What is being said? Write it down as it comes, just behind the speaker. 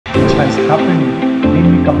has happened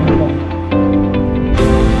mainly coming from.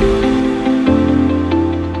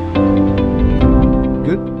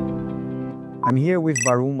 Good. I'm here with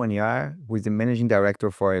Varun Maniar, who is the managing director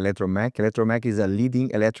for Electromech. Electromech is a leading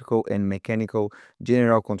electrical and mechanical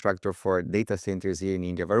general contractor for data centers here in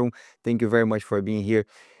India. Varun, thank you very much for being here.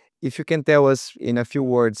 If you can tell us in a few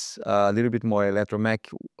words a little bit more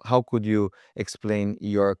Electromech, how could you explain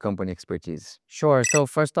your company expertise? Sure. So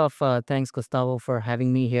first off, thanks, Gustavo, for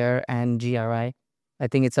having me here and GRI. I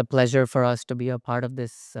think it's a pleasure for us to be a part of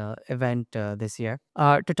this event this year.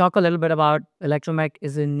 To talk a little bit about Electromech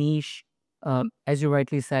is a niche, as you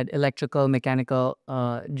rightly said, electrical, mechanical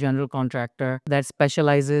general contractor that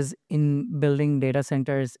specializes in building data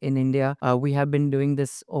centers in India. We have been doing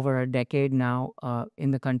this over a decade now in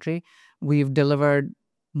the country. We've delivered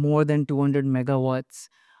more than 200 megawatts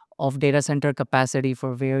of data center capacity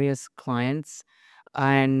for various clients.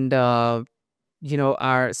 And,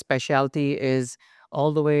 our specialty is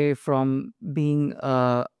all the way from being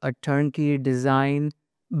a turnkey design,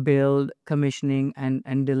 build, commissioning,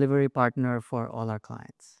 and delivery partner for all our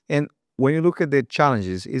clients. And when you look at the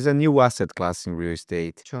challenges, it's a new asset class in real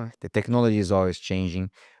estate. Sure. The technology is always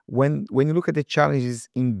changing. When you look at the challenges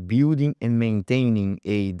in building and maintaining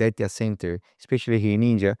a data center, especially here in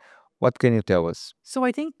India, what can you tell us? So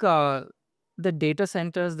I think the data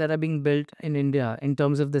centers that are being built in India, in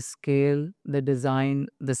terms of the scale, the design,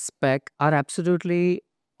 the spec, are absolutely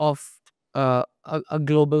of a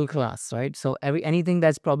global class, right? So anything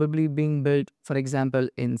that's probably being built, for example,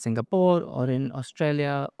 in Singapore or in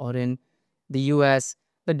Australia or in the US,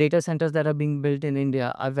 the data centers that are being built in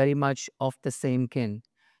India are very much of the same kin.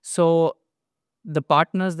 So the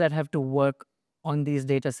partners that have to work on these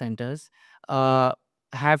data centers uh,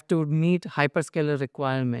 have to meet hyperscaler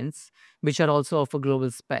requirements, which are also of a global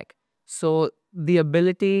spec. So the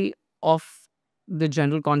ability of the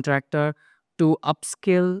general contractor to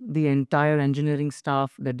upskill the entire engineering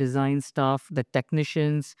staff, the design staff, the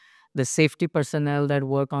technicians, the safety personnel that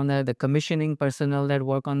work on that, the commissioning personnel that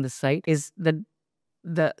work on the site is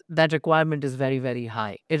that requirement is very, very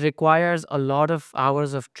high. It requires a lot of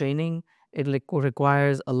hours of training. It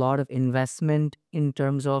requires a lot of investment in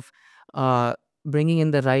terms of bringing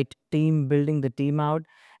in the right team, building the team out.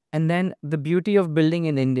 And then the beauty of building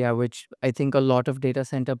in India, which I think a lot of data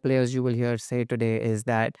center players you will hear say today, is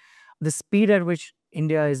that the speed at which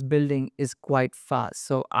India is building is quite fast.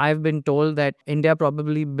 So I've been told that India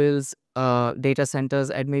probably builds data centers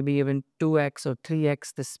at maybe even 2x or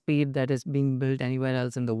 3x the speed that is being built anywhere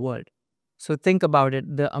else in the world. So think about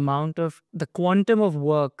it, the quantum of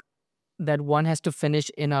work that one has to finish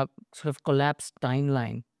in a sort of collapsed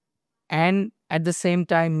timeline and at the same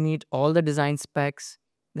time meet all the design specs,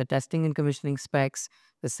 the testing and commissioning specs,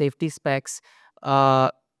 the safety specs, uh,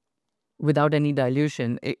 without any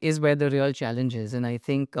dilution is where the real challenge is. And I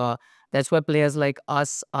think that's where players like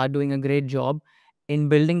us are doing a great job in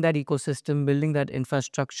building that ecosystem, building that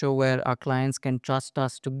infrastructure where our clients can trust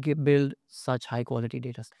us to build such high quality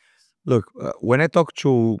data. Look, when I talk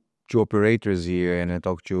to operators here and I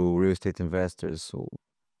talk to real estate investors, so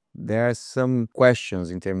there are some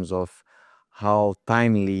questions in terms of how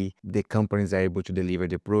timely the companies are able to deliver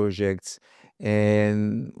the projects.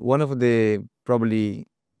 And one of the probably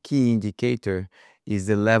key indicator is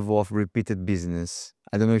the level of repeated business.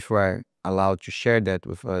 I don't know if you are allowed to share that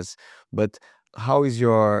with us, but how is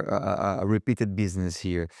your repeated business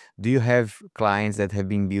here? Do you have clients that have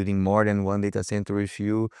been building more than one data center with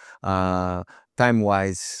you?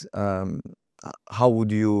 Time-wise, how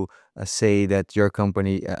would you say that your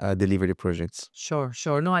company deliver the projects? Sure,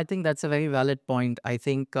 sure. No, I think that's a very valid point. I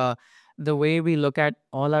think the way we look at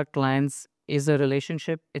all our clients is a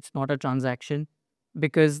relationship. It's not a transaction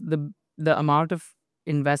because the amount of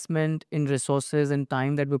investment in resources and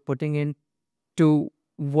time that we're putting in to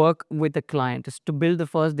work with the client is to build the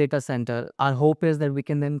first data center. Our hope is that we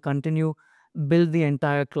can then continue build the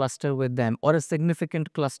entire cluster with them or a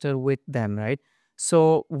significant cluster with them, right?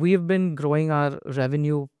 So we've been growing our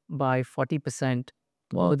revenue by 40%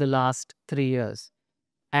 over the last 3 years.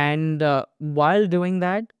 And while doing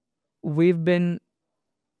that, we've been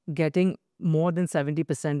getting more than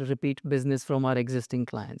 70% repeat business from our existing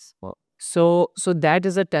clients. Well, So that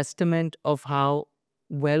is a testament of how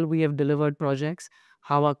well we have delivered projects,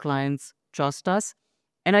 how our clients trust us.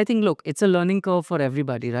 And I think, look, it's a learning curve for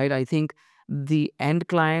everybody, right? I think the end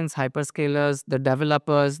clients, hyperscalers, the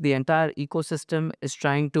developers, the entire ecosystem is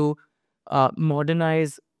trying to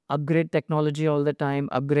modernize, upgrade technology all the time,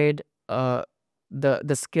 upgrade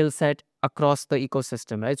the skill set across the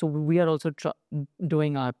ecosystem, right? So we are also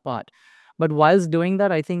doing our part. But whilst doing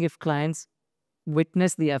that, I think if clients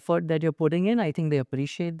witness the effort that you're putting in, I think they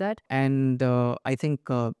appreciate that. And I think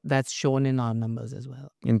that's shown in our numbers as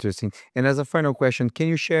well. Interesting. And as a final question, can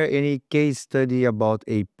you share any case study about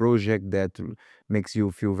a project that makes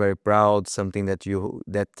you feel very proud, something that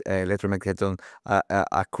Electromech had done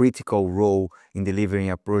a critical role in delivering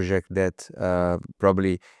a project that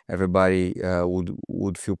probably everybody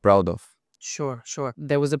would feel proud of? Sure.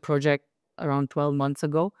 There was a project around 12 months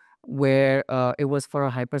ago where it was for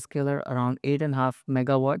a hyperscaler around 8.5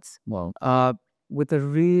 megawatts. Wow. With a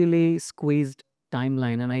really squeezed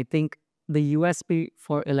timeline. And I think the USP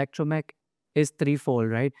for Electromech is threefold,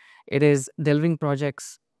 right? It is delivering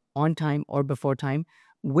projects on time or before time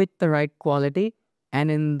with the right quality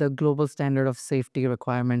and in the global standard of safety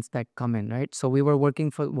requirements that come in, right? So we were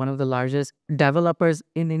working for one of the largest developers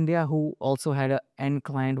in India who also had an end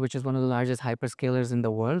client, which is one of the largest hyperscalers in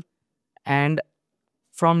the world. And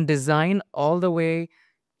from design all the way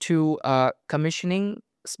to commissioning,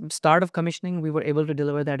 start of commissioning, we were able to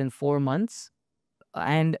deliver that in 4 months.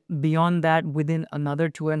 And beyond that, within another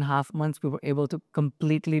 2.5 months, we were able to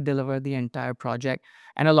completely deliver the entire project.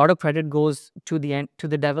 And a lot of credit goes to the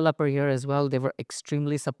developer here as well. They were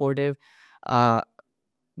extremely supportive,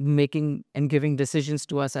 making and giving decisions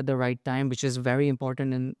to us at the right time, which is very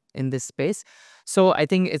important in this space. So I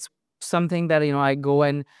think it's something that I go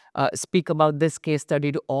and speak about this case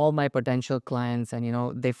study to all my potential clients,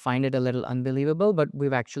 and they find it a little unbelievable, but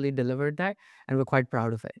we've actually delivered that, and we're quite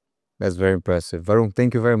proud of it. That's very impressive. Varun,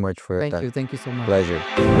 thank you very much for your time. Thank you so much. Pleasure.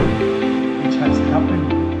 which has happened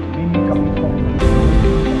mainly coming from